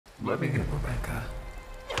Let me get Rebecca.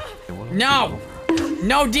 No!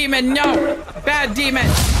 No, demon, no! Bad demon!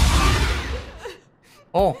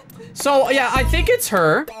 Oh. So, yeah, I think it's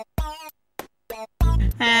her.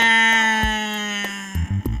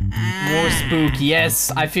 More spook,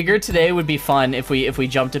 yes. I figured today would be fun if we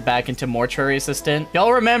jumped it back into Mortuary Assistant.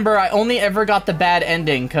 Y'all remember, I only ever got the bad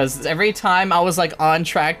ending because every time I was like on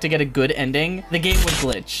track to get a good ending, the game would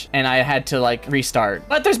glitch and I had to like restart.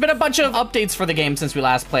 But there's been a bunch of updates for the game since we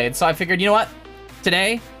last played, so I figured, you know what?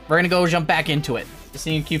 Today, we're gonna go jump back into it.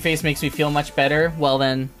 Seeing a cute face makes me feel much better. Well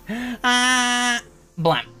then,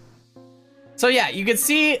 blam. So yeah, you can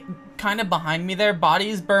see kind of behind me there,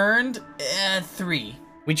 bodies burned, 3.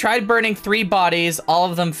 We tried burning 3 bodies, all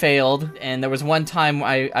of them failed, and there was one time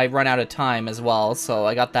I run out of time as well, so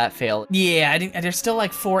I got that failed. Yeah, there's still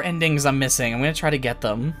like 4 endings I'm missing. I'm gonna try to get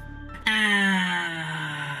them.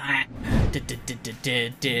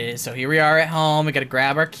 So here we are at home. We gotta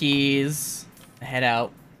grab our keys, head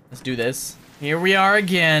out. Let's do this. Here we are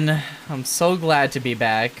again. I'm so glad to be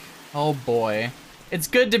back. Oh boy. It's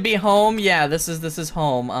good to be home. Yeah, this is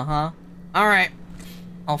home. Uh-huh. All right.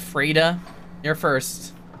 Alfreda, you're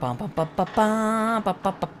first. All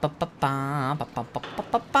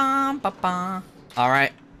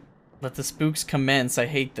right. Let the spooks commence. I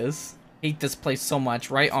hate this. Hate this place so much.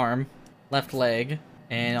 Right arm, left leg,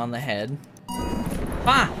 and on the head.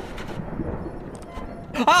 Ah!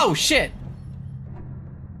 Oh, shit!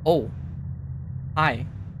 Oh. Hi.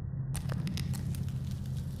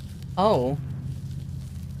 Oh.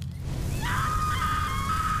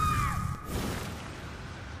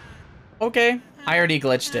 Okay. I already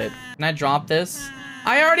glitched it. Can I drop this?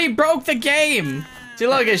 I already broke the game! See,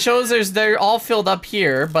 look, it shows they're all filled up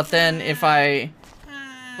here, but then if I...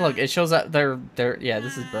 Look, it shows that they're... Yeah,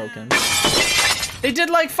 this is broken. They did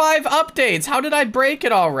like 5 updates! How did I break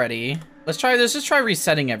it already? Let's just try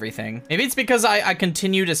resetting everything. Maybe it's because I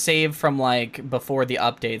continue to save from like before the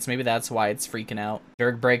updates. Maybe that's why it's freaking out.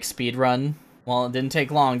 Dirk break speed run. Well, it didn't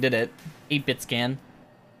take long, did it? 8-bit scan.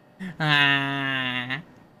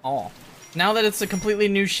 Oh. Now that it's a completely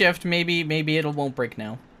new shift, maybe it won't break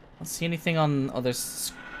now. Let's see anything on other. That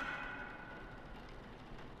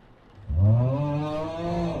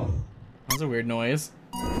was a weird noise.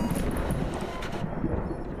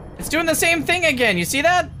 It's doing the same thing again. You see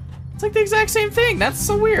that? It's like the exact same thing. That's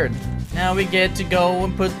so weird. Now we get to go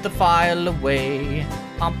and put the file away.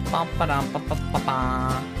 Bum bum ba dum ba ba ba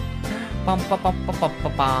ba. Bum ba ba ba ba ba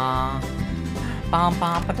ba. Bum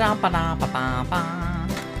bum ba dum ba da ba ba ba.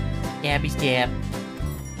 Stabby stab.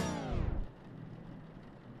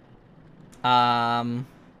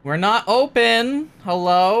 We're not open.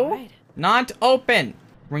 Hello? Right. Not open.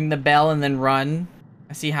 Ring the bell and then run.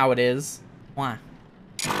 I see how it is. Why?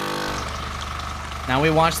 Now we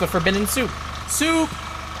watch the forbidden soup. Soup!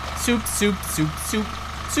 Soup, soup, soup, soup,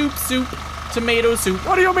 soup, soup, tomato soup.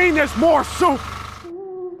 What do you mean there's more soup?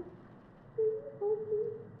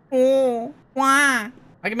 Oh, why?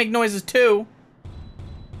 I can make noises too.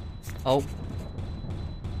 Oh.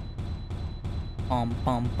 Bum,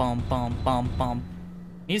 bum, bum, bum, bum, bum.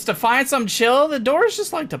 Needs to find some chill. The doors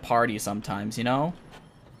just like to party sometimes, you know?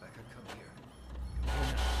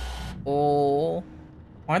 Oh.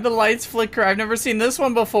 Why'd the lights flicker? I've never seen this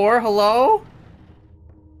one before. Hello?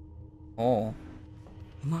 Oh.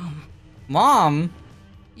 Mom. Mom?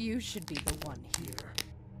 You should be the one here.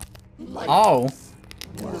 Oh.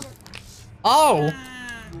 Oh.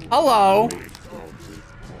 Hello.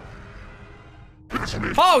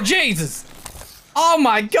 Oh, Jesus. Oh,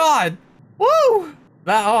 my God. Woo.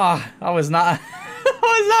 I was not...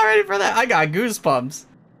 I was not ready for that. I got goosebumps.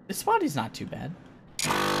 This body's not too bad.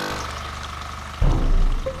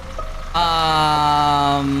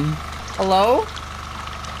 Hello?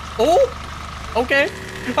 Oh, okay.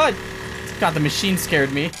 God, the machine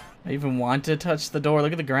scared me. I even want to touch the door.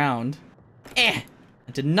 Look at the ground. I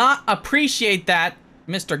did not appreciate that,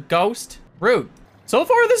 Mr. Ghost. Rude. So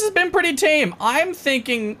far, this has been pretty tame. I'm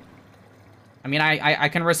thinking... I mean, I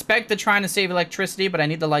can respect the trying to save electricity, but I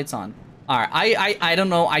need the lights on. All right, I don't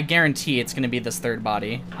know. I guarantee it's going to be this third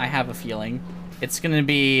body. I have a feeling. It's going to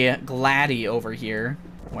be Gladdy over here.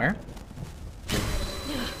 Where?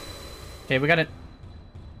 Okay, we got it.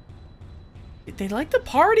 They like the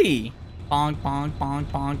party. Bonk, bonk, bonk,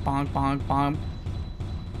 bonk, bonk, bonk, bonk.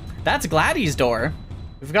 That's Gladdy's door.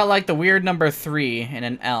 We've got like the weird number 3 and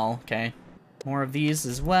an L. Okay. More of these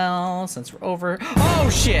as well, since we're over. Oh,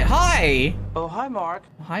 shit. Hi. Oh, hi, Mark.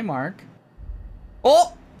 Hi, Mark.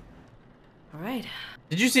 Oh. All right.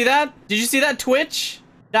 Did you see that? Did you see that twitch?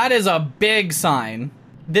 That is a big sign.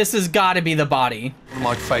 This has got to be the body.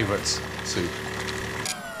 My favorites. Soup.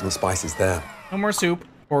 The spice is there. No more soup.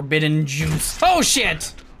 Forbidden juice. Oh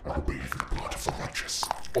shit! I bathe in the blood of the righteous.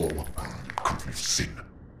 All of man could with sin.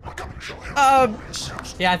 My coming shall help.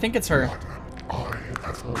 Yeah, I think it's her. I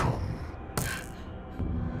have come.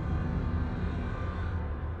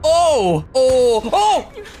 Oh! Oh! Oh!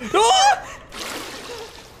 Oh!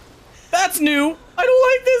 That's new. I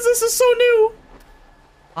don't like this. This is so new.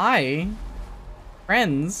 Hi.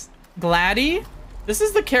 Friends. Gladdy? This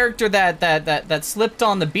is the character that slipped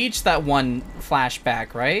on the beach that one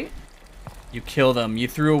flashback, right? You killed him. You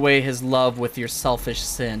threw away his love with your selfish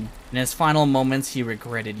sin. In his final moments, he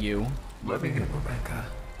regretted you. Let me in, Rebecca.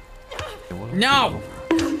 No!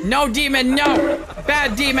 No, demon, no!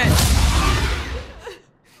 Bad demon!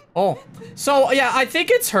 Oh. So, yeah, I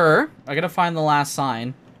think it's her. I gotta find the last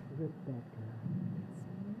sign.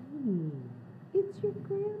 It's your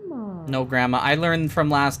grandma. No, Grandma. I learned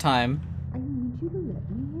from last time. I need you to let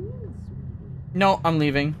me in, sweetie. No, I'm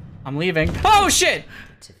leaving. I'm leaving. Oh, shit!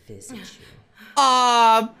 To visit you.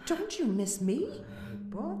 Don't you miss me? I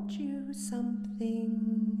brought you something.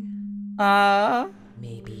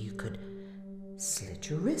 Maybe you could slit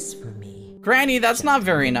your wrist for me. Granny, that's not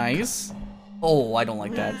very nice. Oh, I don't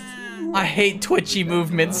like that. I hate twitchy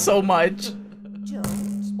movements so much.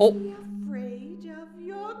 Don't Oh. be afraid of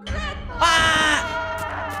your grandma. Ah!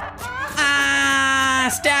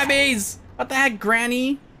 Stabbies! What the heck,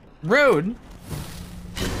 Granny? Rude.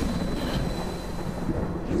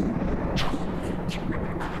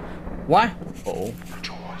 What? Oh.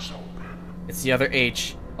 It's the other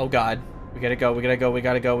H. Oh god. We gotta go, we gotta go, we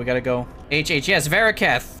gotta go, we gotta go. H, yes,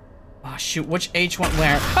 Veraketh. Oh shoot, which H went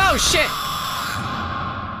where? Oh shit!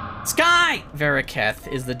 Sky!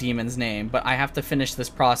 Veraketh is the demon's name, but I have to finish this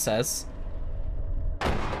process.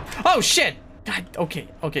 Oh shit! God, okay,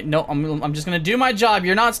 no, I'm just gonna do my job.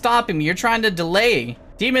 You're not stopping me, you're trying to delay.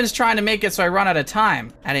 Demon's trying to make it so I run out of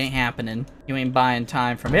time. That ain't happening. You ain't buying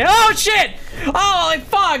time from me. Oh shit! Oh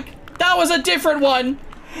fuck! That was a different one!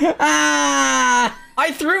 Ah!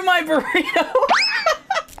 I threw my burrito!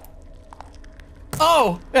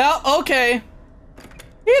 Oh, yeah, okay.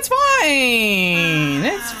 It's fine!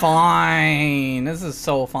 It's fine. This is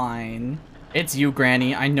so fine. It's you,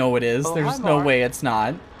 Granny. I know it is. There's no way it's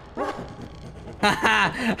not.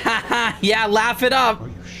 Yeah, laugh it up. Are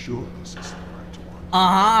you sure this is the right one?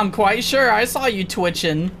 I'm quite sure. I saw you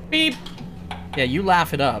twitching. Beep. Yeah, you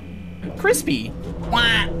laugh it up. Crispy.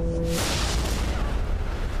 Wah.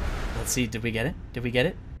 Let's see, did we get it? Did we get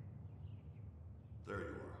it? There you are.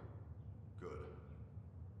 Good.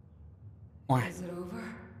 Why? Is it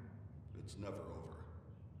over? It's never over.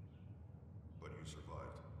 But you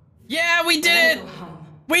survived. Yeah, we did it!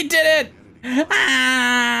 We did it!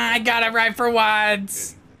 Ah, I got it right for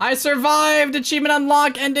once. I survived. Achievement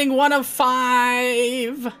unlock, ending 1 of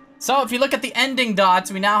 5. So if you look at the ending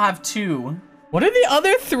dots, we now have 2. What are the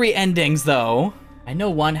other 3 endings though? I know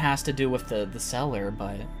one has to do with the cellar,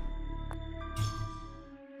 but...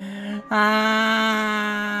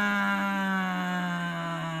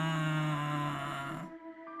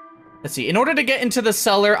 Let's see, in order to get into the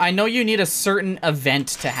cellar, I know you need a certain event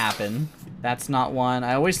to happen. That's not one.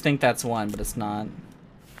 I always think that's one, but it's not.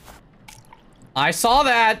 I saw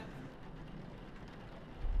that!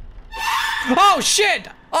 Oh shit!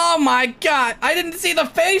 Oh my god! I didn't see the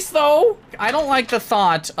face though! I don't like the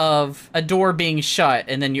thought of a door being shut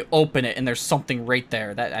and then you open it and there's something right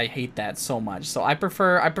there. That I hate that so much. So I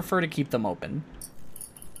prefer to keep them open.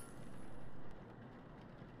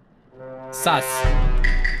 Sus.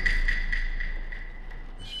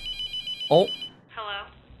 Oh. Hello?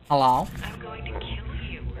 Hello? I'm going to kill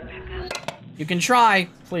you, Rebecca. You can try,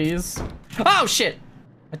 please. Oh shit!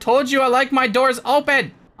 I told you I like my doors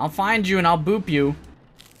open! I'll find you and I'll boop you.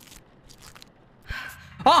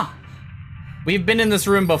 Ah! We've been in this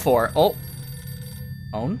room before. Oh.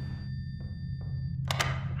 Own? Yo,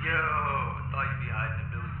 thought you'd be hiding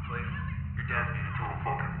at Billy's place. Your dad's being a total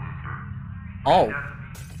fucking loser.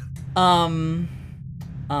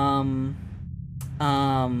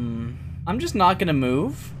 I'm just not gonna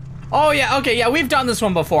move. Oh yeah, okay, yeah, we've done this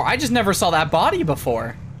one before. I just never saw that body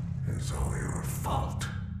before. It's all your fault.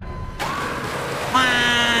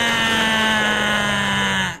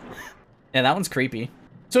 Yeah, that one's creepy.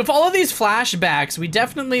 So if all of these flashbacks, we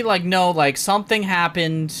definitely like know like something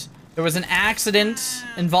happened. There was an accident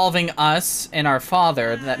involving us and our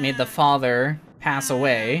father that made the father pass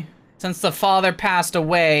away. Since the father passed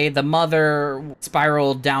away, the mother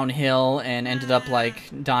spiraled downhill and ended up like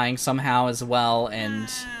dying somehow as well. And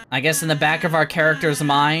I guess in the back of our character's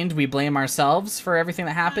mind, we blame ourselves for everything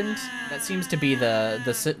that happened. That seems to be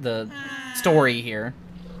the story here.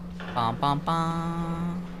 Bum, bum,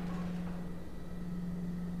 bum.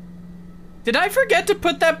 Did I forget to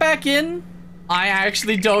put that back in? I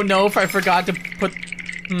actually don't know if I forgot to put...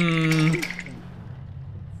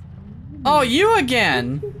 Oh, you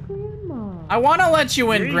again. I want to let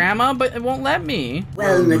you in, Grandma, but it won't let me.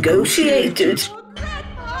 Well negotiated.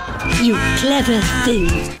 You clever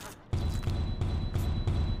thing.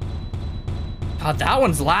 God, that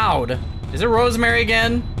one's loud. Is it Rosemary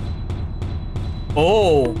again?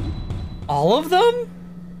 Oh. All of them?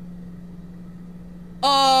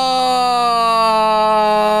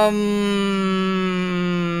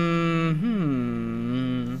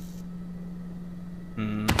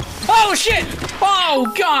 Oh, shit!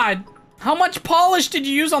 Oh, God! How much polish did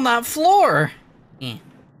you use on that floor?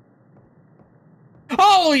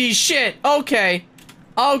 Holy shit! Okay.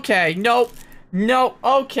 Okay, nope. Nope,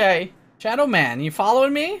 okay. Shadow Man, you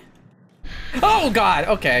following me? Oh, God,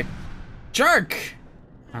 okay. Jerk!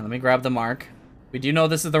 Alright, let me grab the mark. We do know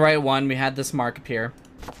this is the right one. We had this mark appear.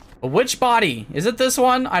 But which body? Is it this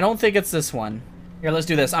one? I don't think it's this one. Here, let's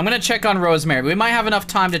do this. I'm gonna check on Rosemary. We might have enough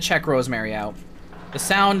time to check Rosemary out.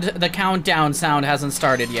 The countdown sound hasn't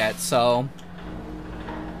started yet, so...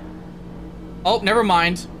 Oh, never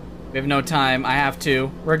mind. We have no time. I have to.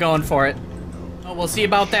 We're going for it. Oh, we'll see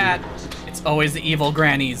about that. It's always the evil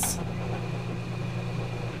grannies.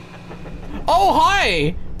 Oh,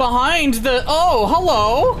 hi! Behind the... Oh,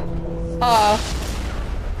 hello!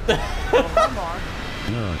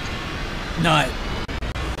 Nut.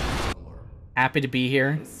 Happy to be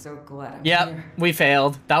here. So glad I'm Yep, here. we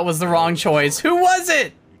failed. That was the wrong choice. Who was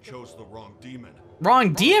it? You chose the wrong demon.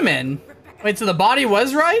 Wrong demon? Wait, so the body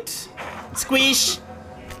was right? Squeesh.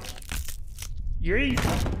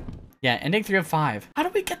 Yeah, ending 3 of 5. How do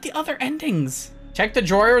we get the other endings? Check the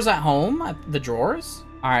drawers at home? The drawers?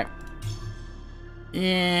 All right. Yeah.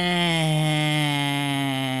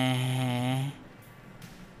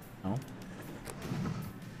 No.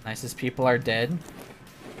 Nicest people are dead.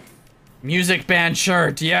 Music band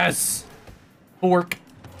shirt, yes. Fork,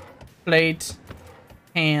 plate,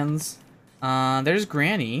 hands. There's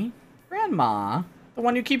Granny, Grandma, the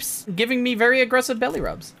one who keeps giving me very aggressive belly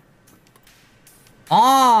rubs.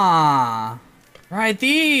 Ah, right,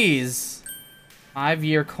 these.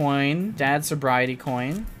 5-year coin, Dad's sobriety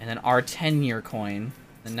coin, and then our 10-year coin,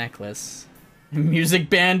 the necklace. Music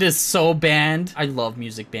band is so banned. I love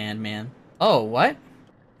music band, man. Oh, what?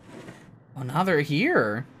 Oh, now they're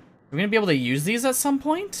here. Are we gonna be able to use these at some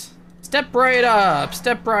point? Step right up,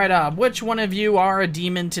 step right up. Which one of you are a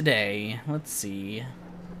demon today? Let's see.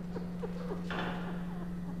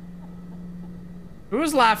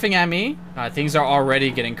 Who's laughing at me? God, things are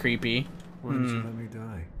already getting creepy. Why did you let me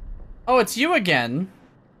die? Oh, it's you again.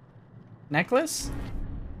 Necklace?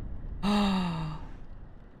 Oh.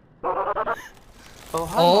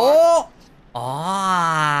 Oh.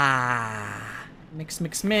 Ah. Mix,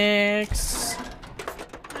 mix, mix.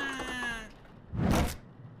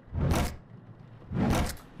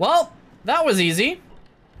 Well, that was easy.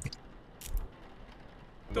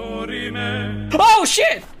 Oh,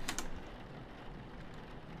 shit!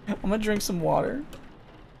 I'm gonna drink some water.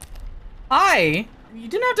 Hi! You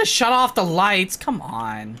didn't have to shut off the lights. Come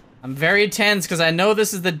on. I'm very tense because I know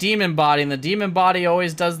this is the demon body, and the demon body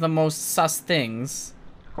always does the most sus things.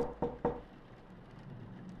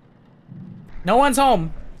 No one's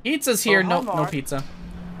home. Pizza's here. No pizza.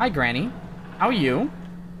 Hi, Granny. How are you?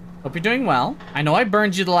 Hope you're doing well. I know I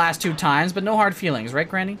burned you the last 2 times, but no hard feelings, right,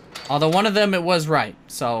 Granny? Although one of them, it was right.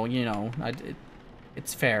 So, you know,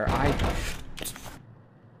 it's fair.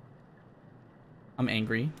 I'm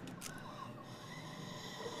angry.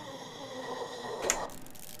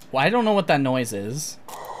 Well, I don't know what that noise is.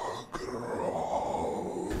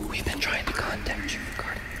 We've been trying to contact you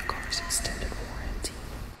regarding your car's extended warranty.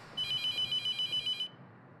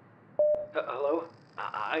 Hello?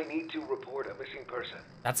 I need to report a missing person.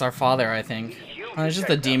 That's our father, I think. Oh, there's just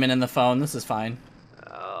a demon in the phone. This is fine.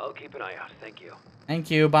 I'll keep an eye out. Thank you.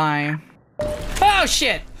 Thank you. Bye. Oh,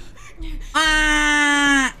 shit!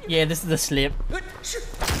 Ah! Yeah, this is the slip.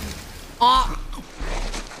 Ah!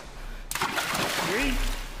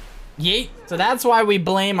 Yeet. So that's why we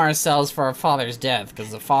blame ourselves for our father's death,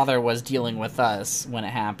 because the father was dealing with us when it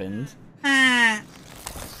happened. Ah.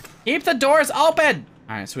 Keep the doors open!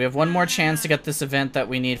 Alright, so we have one more chance to get this event that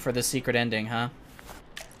we need for the secret ending, huh?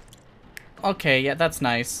 Okay, yeah, that's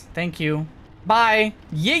nice. Thank you. Bye!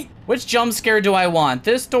 Yeet! Which jump scare do I want?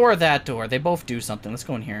 This door or that door? They both do something. Let's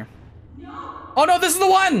go in here. Oh no, this is the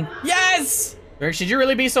one! Yes! Dirk, should you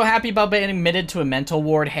really be so happy about being admitted to a mental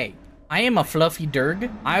ward? Hey, I am a fluffy Dirk.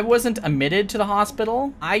 I wasn't admitted to the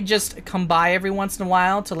hospital. I just come by every once in a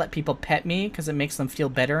while to let people pet me because it makes them feel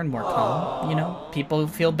better and more calm. You know, people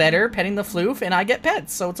feel better petting the floof and I get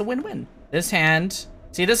pets, so it's a win-win. This hand.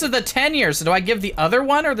 See, this is the 10 years. So do I give the other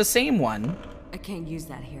one or the same one? I can't use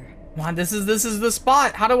that here. Come on, this is the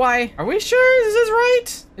spot. How do I? Are we sure? Is this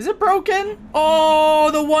right? Is it broken?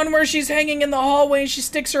 Oh, the one where she's hanging in the hallway and she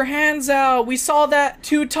sticks her hands out. We saw that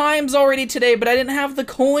 2 times already today, but I didn't have the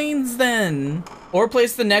coins then. Or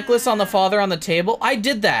place the necklace on the father on the table. I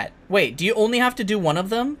did that. Wait, do you only have to do one of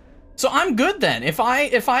them? So I'm good then. If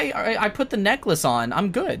I put the necklace on,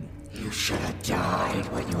 I'm good. You should have died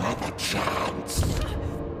when you had the chance.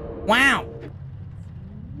 Wow.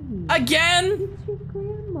 Again?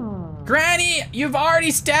 Granny, you've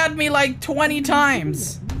already stabbed me like 20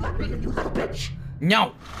 times.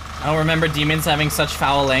 No. I don't remember demons having such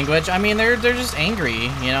foul language. I mean, they're just angry,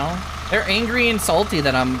 you know? They're angry and salty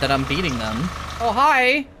that I'm beating them. Oh,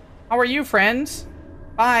 hi. How are you, friends?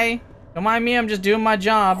 Bye. Don't mind me, I'm just doing my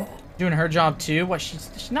job. Doing her job too? What,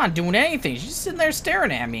 she's not doing anything. She's just sitting there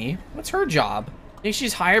staring at me. What's her job? Think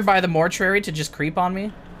she's hired by the mortuary to just creep on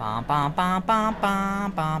me? Ba ba ba ba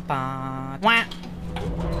ba ba ba. Wah.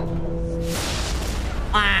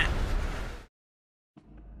 Ah.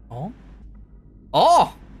 Oh?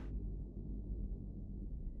 Oh!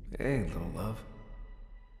 Hey, little love.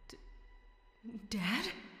 Dad?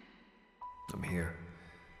 I'm here.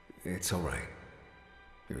 It's all right.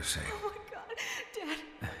 You're safe. Oh my god, Dad.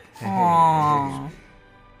 Aww.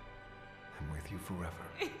 I'm with you forever.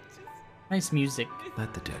 Nice music.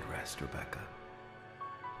 Let the dead rest, Rebecca.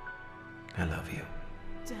 I love you.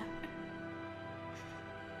 Dad.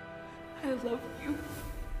 I love you.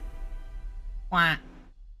 Wah.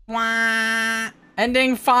 Wah.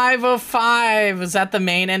 Ending 5 of 5. Is that the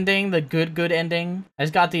main ending? The good ending? I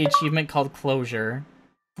just got the achievement called Closure.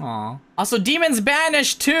 Aw. Also, Demons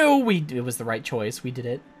Banished too! It was the right choice. We did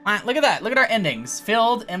it. Look at that. Look at our endings.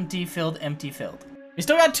 Filled, empty, filled, empty, filled. We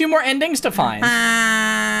still got 2 more endings to find.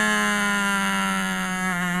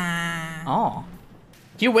 Oh.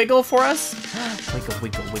 Can you wiggle for us? Wiggle,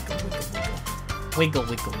 wiggle, wiggle, wiggle, wiggle. Wiggle,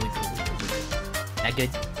 wiggle, wiggle, wiggle, wiggle. That good?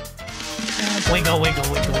 Wiggle, wiggle,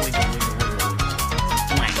 wiggle, wiggle, wiggle, wiggle.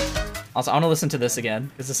 Also, I want to listen to this again,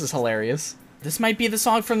 because this is hilarious. This might be the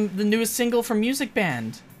song from the newest single from Music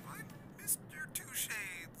Band. I'm Mr. Two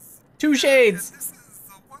Shades. Two Shades. This is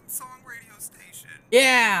the One Song Radio Station.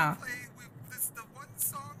 Yeah. This is the One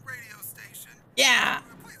Song Radio Station. Yeah.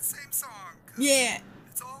 We play the same song. Yeah.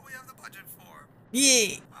 It's all we have the budget for.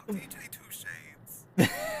 Yeah. I'm DJ Two Shades.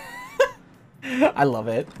 I love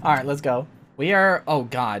it. All right, let's go. We are, oh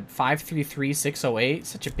God, 533608.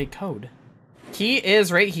 Such a big code. Key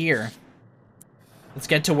is right here. Let's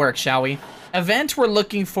get to work, shall we? Event we're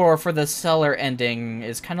looking for the cellar ending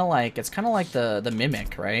is kind of like, it's kind of like the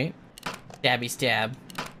mimic, right? Stabby stab.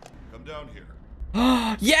 Come down here.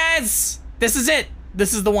 Yes! This is it.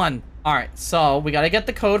 This is the one. All right, so we got to get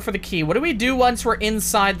the code for the key. What do we do once we're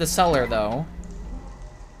inside the cellar, though?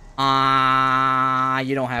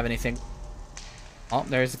 You don't have anything. Oh,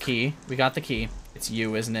 there's the key. We got the key. It's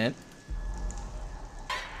you, isn't it?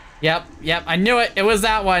 Yep, I knew it. It was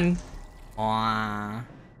that one. Wah.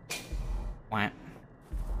 Wah.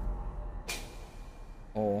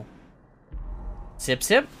 Oh. Sip,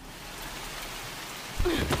 sip.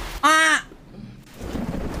 Ah!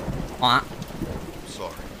 Wah.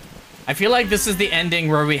 Sorry. I feel like this is the ending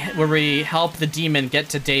where we help the demon get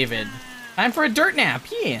to David. Time for a dirt nap.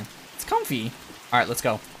 Yeah, it's comfy. All right, let's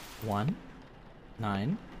go. 1,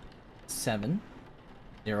 9, 7,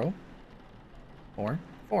 0, 4,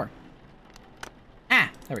 4. Ah,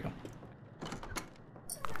 there we go.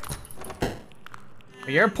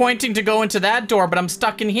 You're pointing to go into that door, but I'm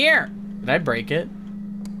stuck in here. Did I break it?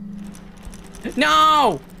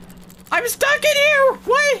 No! I'm stuck in here!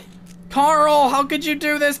 What? Carl, how could you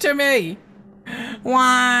do this to me?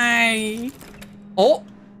 Why? Oh.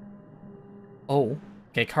 Oh.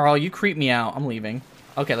 Okay, Carl, you creep me out. I'm leaving.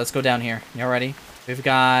 Okay, let's go down here. You all ready? We've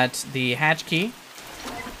got the hatch key.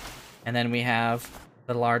 And then we have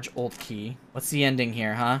the large old key. What's the ending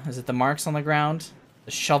here, huh? Is it the marks on the ground?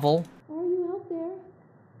 The shovel? Are you out there?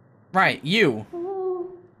 Right, you. Hello?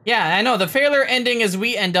 Yeah, I know. The failure ending is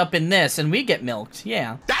we end up in this and we get milked.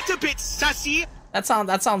 Yeah. That's a bit sussy. That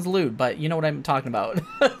sounds lewd, but you know what I'm talking about.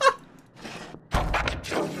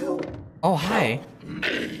 Oh, hi.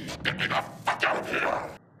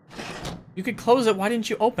 You could close it. Why didn't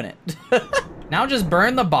you open it? Now just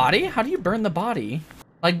burn the body? How do you burn the body?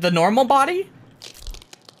 Like the normal body?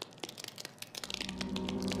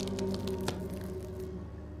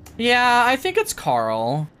 Yeah, I think it's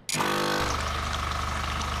Carl.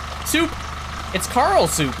 Soup. It's Carl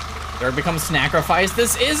soup. There becomes sacrifice.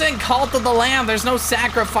 This isn't Cult of the Lamb. There's no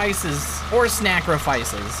sacrifices or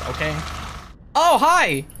sacrifices, okay? Oh,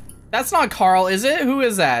 hi. That's not Carl, is it? Who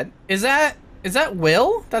is that? Is that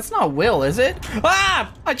Will? That's not Will, is it?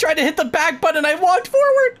 Ah! I tried to hit the back button. I walked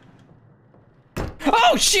forward.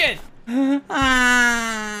 Oh, shit!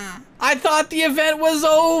 Ah, I thought the event was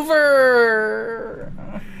over.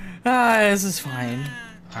 Ah, this is fine.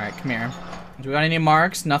 All right, come here. Do we got any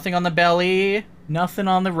marks? Nothing on the belly. Nothing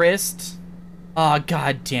on the wrist. Oh,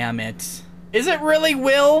 god damn it. Is it really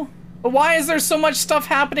Will? But why is there so much stuff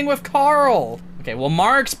happening with Carl? Okay, well,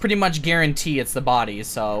 marks pretty much guarantee it's the body,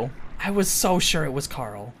 so... I was so sure it was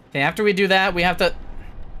Carl. Okay, after we do that, we have to...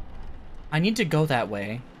 I need to go that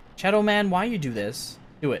way. Shadow Man, why you do this?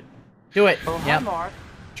 Do it. Do it. Oh, yep. hi, Mark.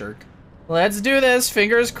 Jerk. Let's do this.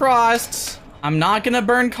 Fingers crossed. I'm not gonna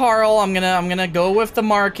burn Carl. I'm gonna go with the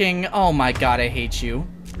marking. Oh my god, I hate you.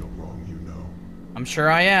 You're wrong, you know. I'm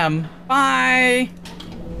sure I am. Bye.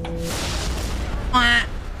 I'm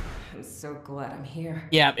so glad I'm here.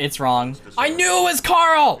 Yeah, it's wrong. I knew it was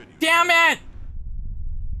Carl. Damn it.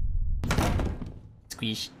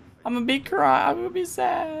 Squeeze. I'm gonna be cry. I'm gonna be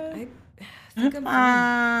sad. I think I'm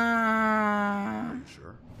fine.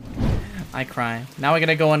 Sure. I cry. Now I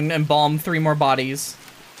gotta go and embalm 3 more bodies.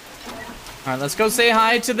 All right, let's go say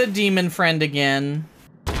hi to the demon friend again.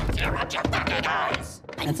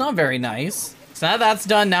 That's not very nice. So now that's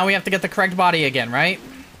done. Now we have to get the correct body again, right?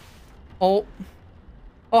 Oh.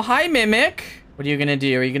 Oh, hi, Mimic. What are you gonna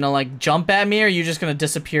do? Are you gonna, like, jump at me, or are you just gonna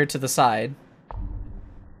disappear to the side?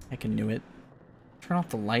 I can do it. Turn off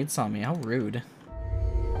the lights on me. How rude.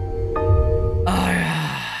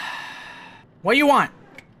 What do you want?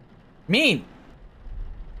 Mean.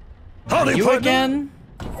 Howdy, You partner. again?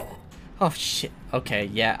 Oh, shit. Okay,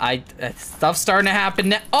 yeah, stuff's starting to happen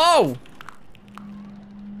now. Oh!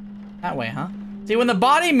 That way, huh? See, when the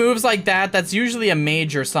body moves like that, that's usually a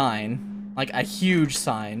major sign. Like, a huge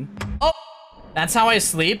sign. Oh! That's how I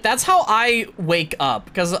sleep? That's how I wake up.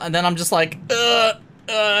 Because then I'm just like,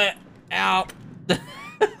 ow.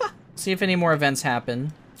 See if any more events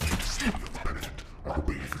happen.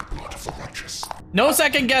 No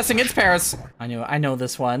second guessing, it's Paris. I know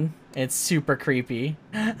this one. It's super creepy.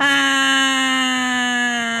 Ah,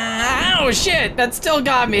 oh shit, that still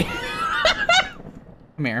got me.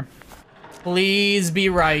 Come here. Please be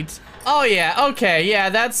right. Oh yeah, okay, yeah,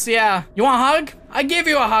 that's, yeah. You want a hug? I give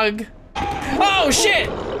you a hug. Oh shit!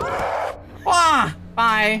 Ah,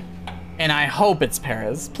 bye. And I hope it's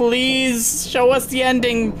Paris. Please show us the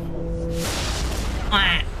ending.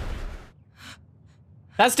 Ah.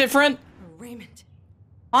 That's different. Raymond.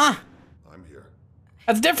 Ah, I'm here.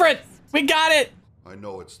 that's different. We got it. I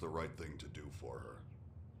know it's the right thing to do for her.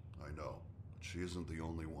 I know. But she isn't the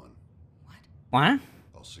only one. What?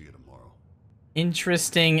 I'll see you tomorrow.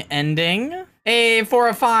 Interesting ending. Hey, 4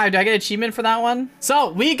 of 5. Do I get an achievement for that one?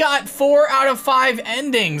 So we got 4 out of 5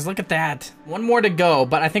 endings. Look at that. One more to go,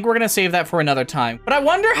 but I think we're gonna save that for another time. But I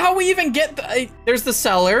wonder how we even get the, there's the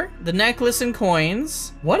cellar, the necklace and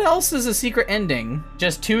coins. What else is a secret ending?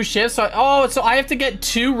 Just 2 shifts? Oh, so I have to get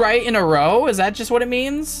 2 right in a row? Is that just what it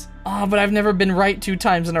means? Oh, but I've never been right 2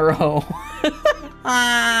 times in a row.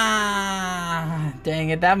 Ah,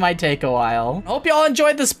 dang it, that might take a while. Hope y'all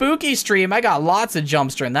enjoyed the spooky stream. I got lots of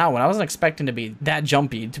jumps during that one. I wasn't expecting to be that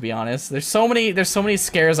jumpy, to be honest. There's so many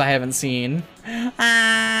scares I haven't seen.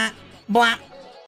 Blah.